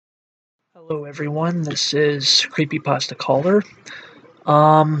Hello everyone, this is Creepypasta Caller.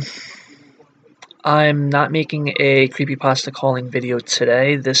 Um, I'm not making a creepypasta calling video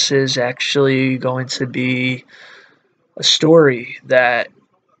today. This is actually going to be a story that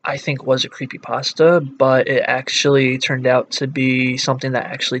I think was a creepypasta, but it actually turned out to be something that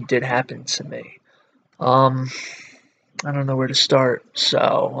actually did happen to me. Um, I don't know where to start,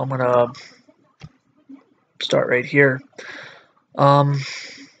 so I'm gonna start right here. Um,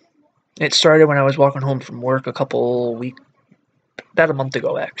 it started when I was walking home from work about a month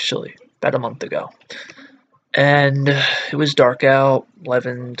ago actually, about a month ago. And it was dark out,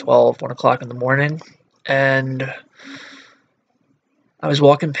 11, 12, 1 o'clock in the morning, and I was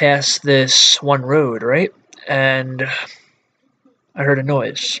walking past this one road, right? And I heard a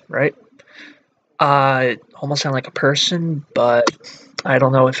noise, right? It almost sounded like a person, but I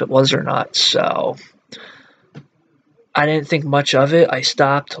don't know if it was or not, so I didn't think much of it. I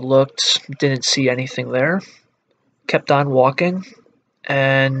stopped, looked, didn't see anything there, kept on walking,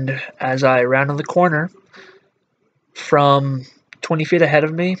 and as I rounded the corner, from 20 feet ahead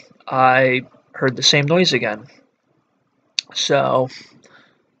of me, I heard the same noise again. So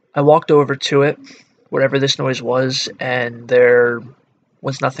I walked over to it, whatever this noise was, and there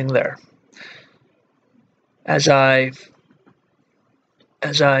was nothing there. As I,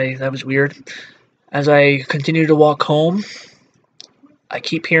 that was weird. As I continue to walk home, I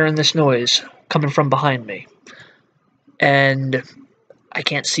keep hearing this noise coming from behind me. And I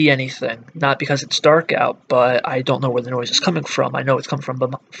can't see anything. Not because it's dark out, but I don't know where the noise is coming from. I know it's coming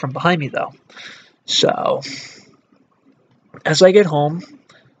from behind me, though. So, as I get home,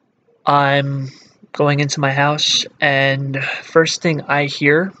 I'm going into my house, and first thing I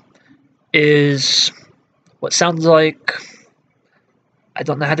hear is what sounds like, I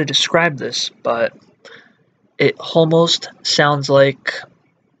don't know how to describe this, but it almost sounds like,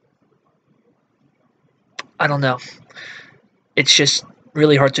 I don't know. It's just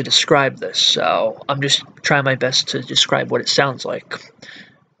really hard to describe this, so I'm just trying my best to describe what it sounds like.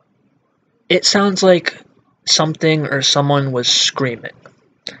 It sounds like something or someone was screaming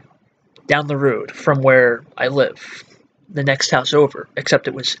down the road from where I live, the next house over, except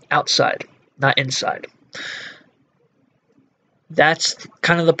it was outside, not inside. That's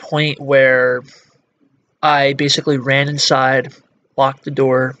kind of the point where I basically ran inside, locked the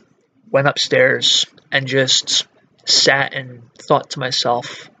door, went upstairs, and just sat and thought to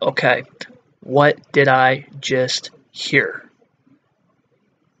myself, okay, what did I just hear?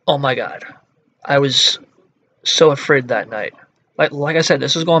 Oh my god. I was so afraid that night. Like I said,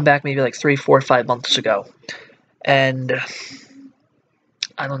 this was going back maybe like 3, 4, 5 months ago. And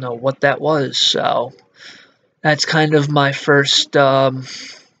I don't know what that was, so that's kind of my first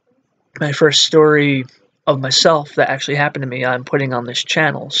story of myself that actually happened to me I'm putting on this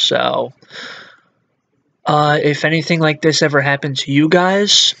channel. So if anything like this ever happened to you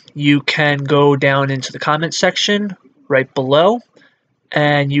guys, you can go down into the comment section right below,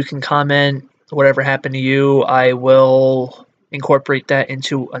 and you can comment whatever happened to you. I will incorporate that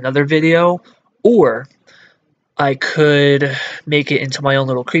into another video, or I could make it into my own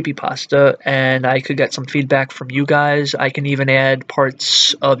little creepypasta, and I could get some feedback from you guys. I can even add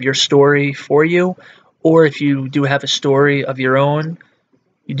parts of your story for you, or if you do have a story of your own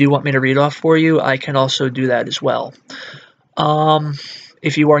you do want me to read off for you, I can also do that as well. Um,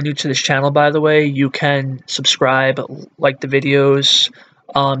 if you are new to this channel, by the way, you can subscribe, like the videos.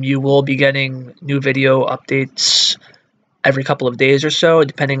 You will be getting new video updates every couple of days or so,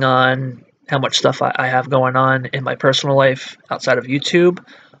 depending on how much stuff I have going on in my personal life outside of YouTube.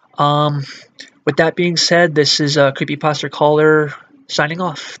 Um, with that being said, this is Creepypasta Caller signing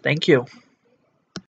off. Thank you.